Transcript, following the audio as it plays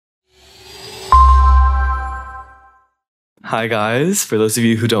Hi guys, for those of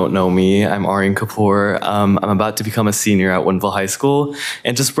you who don't know me, I'm Aryan Kapoor. I'm about to become a senior at Winville High School.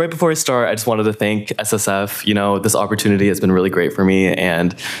 And just right before I start, I just wanted to thank SSF. This opportunity has been really great for me.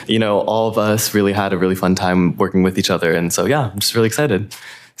 And, all of us really had a really fun time working with each other. And so, yeah, I'm just really excited.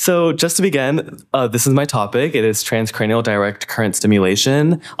 So just to begin, this is my topic. It is transcranial direct current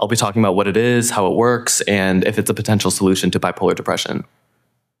stimulation. I'll be talking about what it is, how it works, and if it's a potential solution to bipolar depression.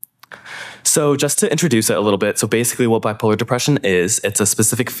 So just to introduce it a little bit, so basically what bipolar depression is, it's a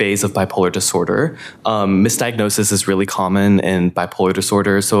specific phase of bipolar disorder. Misdiagnosis is really common in bipolar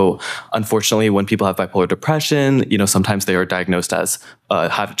disorder. So unfortunately, when people have bipolar depression, sometimes they are diagnosed as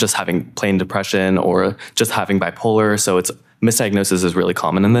just having plain depression or just having bipolar. So misdiagnosis is really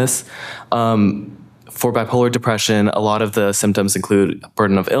common in this. For bipolar depression, a lot of the symptoms include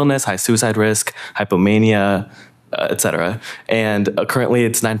burden of illness, high suicide risk, hypomania, etc. And currently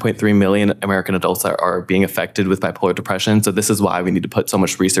it's 9.3 million American adults that are being affected with bipolar depression. So this is why we need to put so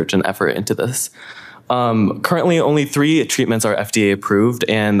much research and effort into this. Currently, only 3 treatments are FDA approved,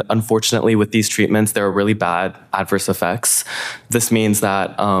 and unfortunately, with these treatments, there are really bad adverse effects. This means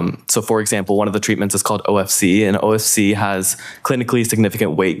that, so for example, one of the treatments is called OFC, and OFC has clinically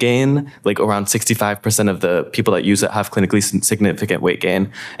significant weight gain, like around 65% of the people that use it have clinically significant weight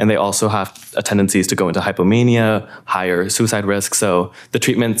gain, and they also have tendencies to go into hypomania, higher suicide risk, so the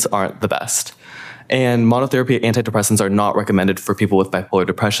treatments aren't the best. And monotherapy antidepressants are not recommended for people with bipolar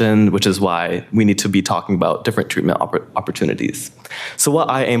depression, which is why we need to be talking about different treatment opportunities. So what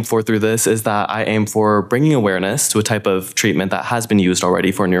I aim for through this is that I aim for bringing awareness to a type of treatment that has been used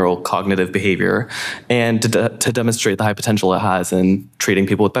already for neurocognitive behavior and to demonstrate the high potential it has in treating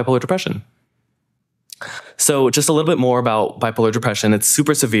people with bipolar depression. So just a little bit more about bipolar depression. It's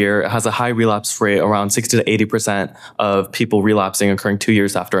super severe. It has a high relapse rate, around 60 to 80% of people relapsing occurring 2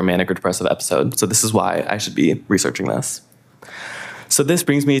 years after a manic or depressive episode. So this is why I should be researching this. So this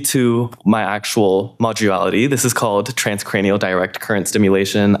brings me to my actual modality. This is called Transcranial Direct Current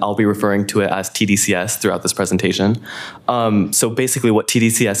Stimulation. I'll be referring to it as TDCS throughout this presentation. So basically what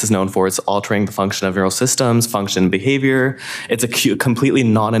TDCS is known for is altering the function of neural systems, function, behavior. It's a completely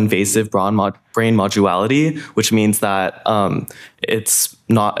non-invasive brain modulity, which means that it's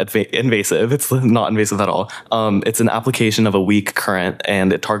not invasive. It's not invasive at all. It's an application of a weak current,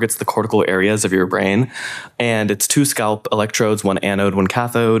 and it targets the cortical areas of your brain. And it's 2 scalp electrodes, 1 anode, 1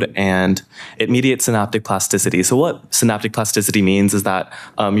 cathode, and it mediates synaptic plasticity. So what synaptic plasticity means is that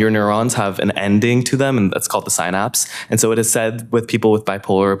your neurons have an ending to them, and that's called the synapse. And so it is said with people with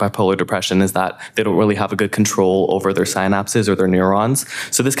bipolar depression is that they don't really have a good control over their synapses or their neurons.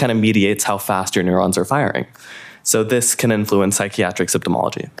 So this kind of mediates how fast your neurons are firing. So this can influence psychiatric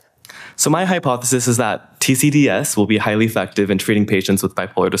symptomology. So my hypothesis is that TCDS will be highly effective in treating patients with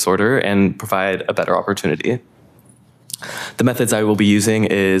bipolar disorder and provide a better opportunity. The methods I will be using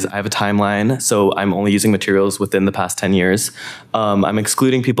is I have a timeline, so I'm only using materials within the past 10 years. I'm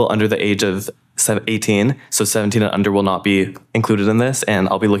excluding people under the age of 18, so 17 and under will not be included in this, and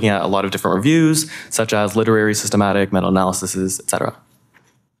I'll be looking at a lot of different reviews, such as literary, systematic, meta-analyses, etc.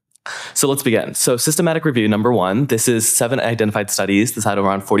 So let's begin. So systematic review number 1, this is 7 identified studies. This had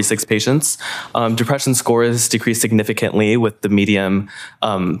around 46 patients. Depression scores decreased significantly with the medium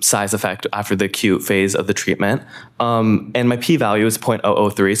size effect after the acute phase of the treatment. And my p-value is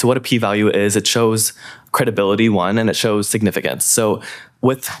 0.003. So what a p-value is, it shows credibility, 1, and it shows significance. So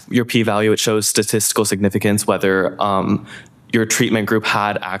with your p-value, it shows statistical significance, whether your treatment group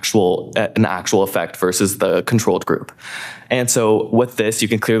had an actual effect versus the controlled group. And so with this, you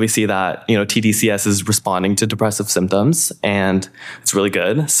can clearly see that, TDCS is responding to depressive symptoms, and it's really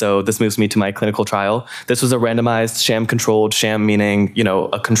good. So this moves me to my clinical trial. This was a randomized sham-controlled, sham meaning,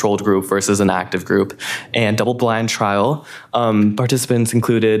 a controlled group versus an active group, and double-blind trial. Participants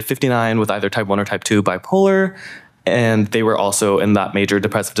included 59 with either type 1 or type 2 bipolar, and they were also in that major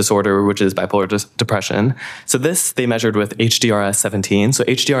depressive disorder, which is bipolar depression. So they measured with HDRS-17. So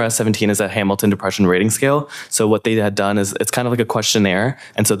HDRS-17 is a Hamilton Depression Rating Scale. So what they had done is it's kind of like a questionnaire.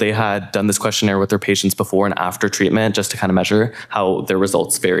 And so they had done this questionnaire with their patients before and after treatment just to kind of measure how their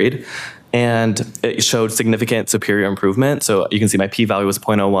results varied. And it showed significant superior improvement. So you can see my p-value was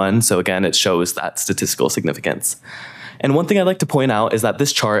 0.01. So again, it shows that statistical significance. And one thing I'd like to point out is that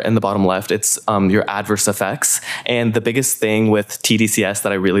this chart in the bottom left, it's your adverse effects. And the biggest thing with TDCS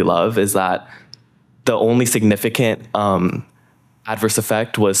that I really love is that the only significant adverse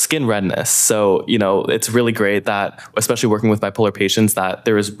effect was skin redness. So, it's really great that, especially working with bipolar patients, that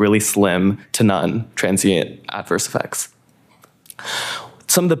there is really slim to none transient adverse effects.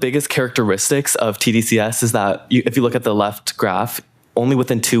 Some of the biggest characteristics of TDCS is that if you look at the left graph, only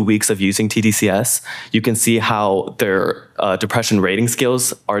within 2 weeks of using TDCS, you can see how their depression rating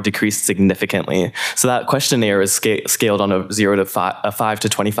scales are decreased significantly. So that questionnaire is scaled on a 0 to 5 to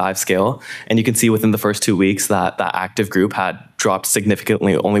 25 scale. And you can see within the first 2 weeks that that active group had dropped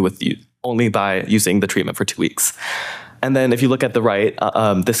significantly only by using the treatment for 2 weeks. And then if you look at the right,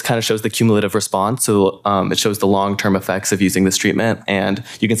 this kind of shows the cumulative response. So it shows the long-term effects of using this treatment. And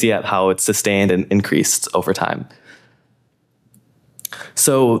you can see how it's sustained and increased over time.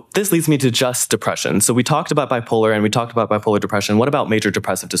 So this leads me to just depression. So we talked about bipolar and we talked about bipolar depression. What about major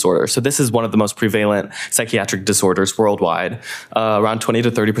depressive disorder? So this is one of the most prevalent psychiatric disorders worldwide. Around 20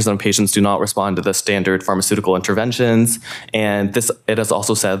 to 30% of patients do not respond to the standard pharmaceutical interventions. And it has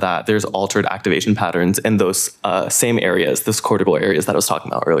also said that there's altered activation patterns in those same areas, those cortical areas that I was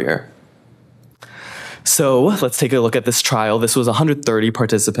talking about earlier. So let's take a look at this trial. This was 130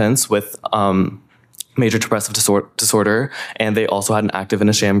 participants with major depressive disorder, and they also had an active and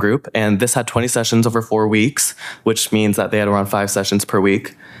a sham group. And this had 20 sessions over 4 weeks, which means that they had around 5 sessions per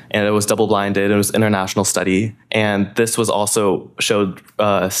week. And it was double-blinded. It was an international study. And this was also showed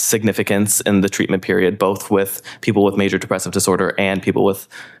significance in the treatment period, both with people with major depressive disorder and people with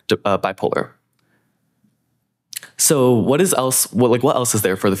bipolar. So what else is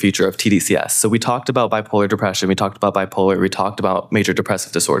there for the future of TDCS? So we talked about bipolar depression, we talked about bipolar, we talked about major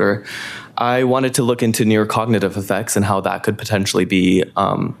depressive disorder. I wanted to look into neurocognitive effects and how that could potentially be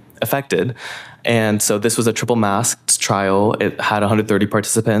affected. And so this was a triple masked trial. It had 130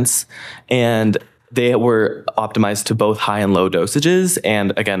 participants, and they were optimized to both high and low dosages,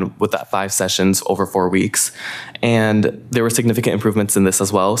 and again, with that 5 sessions over 4 weeks. And there were significant improvements in this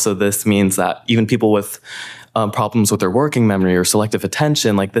as well. So this means that even people with problems with their working memory or selective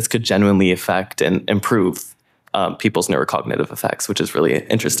attention, like this could genuinely affect and improve people's neurocognitive effects, which is really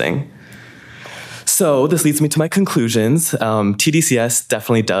interesting. So this leads me to my conclusions. TDCS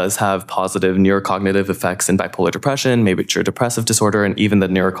definitely does have positive neurocognitive effects in bipolar depression, major depressive disorder, and even the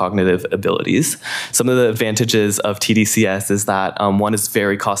neurocognitive abilities. Some of the advantages of TDCS is that one is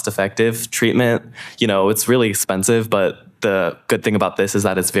very cost-effective treatment. You know, it's really expensive, but the good thing about this is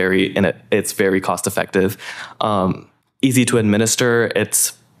that it's very cost-effective, easy to administer.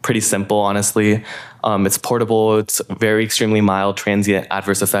 It's pretty simple, honestly. It's portable. It's very extremely mild transient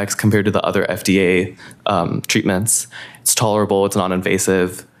adverse effects compared to the other FDA treatments. It's tolerable. It's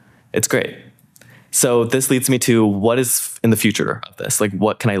non-invasive. It's great. So this leads me to what is in the future of this? Like,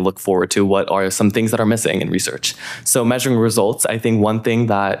 what can I look forward to? What are some things that are missing in research? So measuring results, I think one thing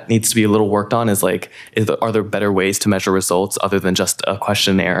that needs to be a little worked on is are there better ways to measure results other than just a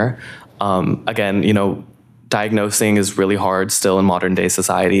questionnaire? Again, you know, diagnosing is really hard still in modern day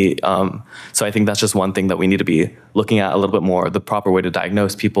society. So I think that's just one thing that we need to be looking at a little bit more, the proper way to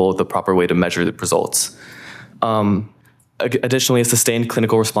diagnose people, the proper way to measure the results. Additionally, a sustained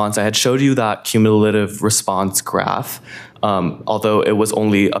clinical response. I had showed you that cumulative response graph. Although it was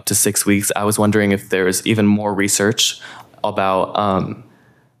only up to 6 weeks, I was wondering if there's even more research about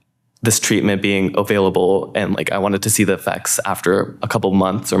this treatment being available, and I wanted to see the effects after a couple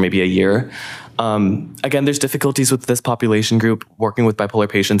months or maybe a year. Again, there's difficulties with this population group. Working with bipolar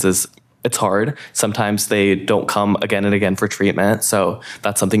patients it's hard. Sometimes they don't come again and again for treatment, so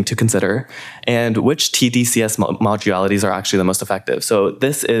that's something to consider. And which TDCS modalities are actually the most effective? So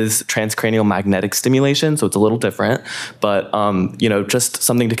this is transcranial magnetic stimulation, so it's a little different, but you know, just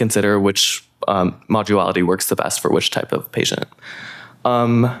something to consider which modality works the best for which type of patient.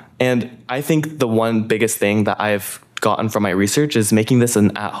 And I think the one biggest thing that I've gotten from my research is making this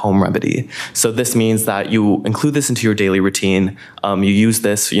an at-home remedy. So this means that you include this into your daily routine. You use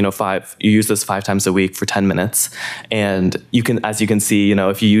this, you know, 5 times a week for 10 minutes, and you can, as you can see, you know,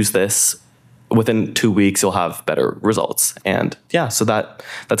 if you use this within 2 weeks, you'll have better results. And yeah, so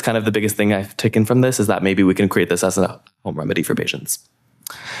that's kind of the biggest thing I've taken from this, is that maybe we can create this as a home remedy for patients.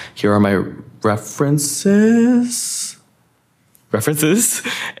 Here are my references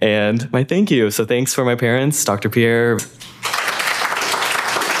and my thank you. So thanks for my parents, Dr. Pierre.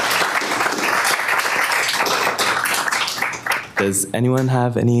 Does anyone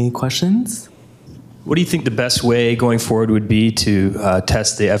have any questions? What do you think the best way going forward would be to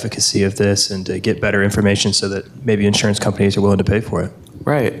test the efficacy of this and to get better information so that maybe insurance companies are willing to pay for it?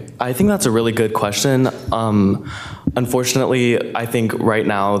 Right. I think that's a really good question. Unfortunately, I think right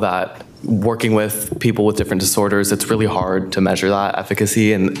now that working with people with different disorders, it's really hard to measure that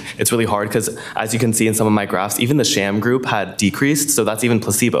efficacy. And it's really hard because, as you can see in some of my graphs, even the sham group had decreased. So that's even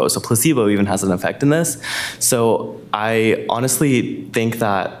placebo. So placebo even has an effect in this. So I honestly think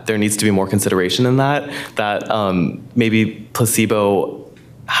that there needs to be more consideration in that maybe placebo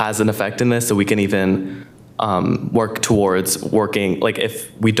has an effect in this, so we can even work towards working, like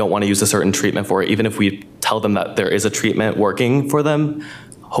if we don't want to use a certain treatment for it, even if we tell them that there is a treatment working for them,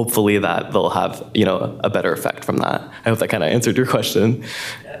 hopefully that they'll have, a better effect from that. I hope that kind of answered your question.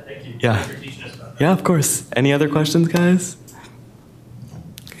 Yeah, thank you. Yeah. Thanks for teaching us about that. Yeah, of course. Any other questions, guys?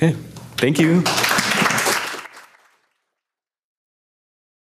 Okay, thank you.